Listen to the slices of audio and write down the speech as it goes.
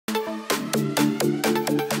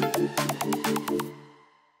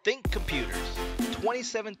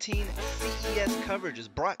2017 CES coverage is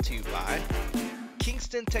brought to you by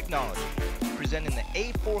Kingston Technology, presenting the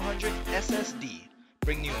A400 SSD,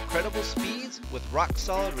 bringing you incredible speeds with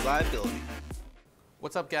rock-solid reliability.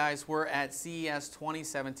 What's up, guys? We're at CES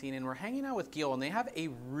 2017 and we're hanging out with GeIL, and they have a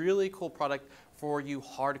really cool product for you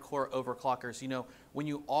hardcore overclockers. You know, when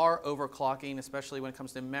you are overclocking, especially when it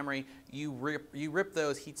comes to memory, you rip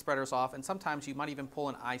those heat spreaders off, and sometimes you might even pull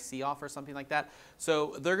an IC off or something like that.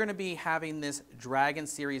 So they're going to be having this Dragon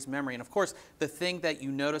series memory, and of course the thing that you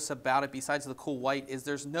notice about it, besides the cool white, is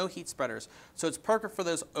there's no heat spreaders. So it's perfect for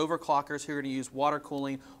those overclockers who are going to use water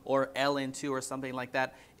cooling or LN2 or something like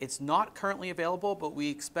that. It's not currently available, but we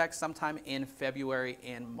expect sometime in February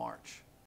and March.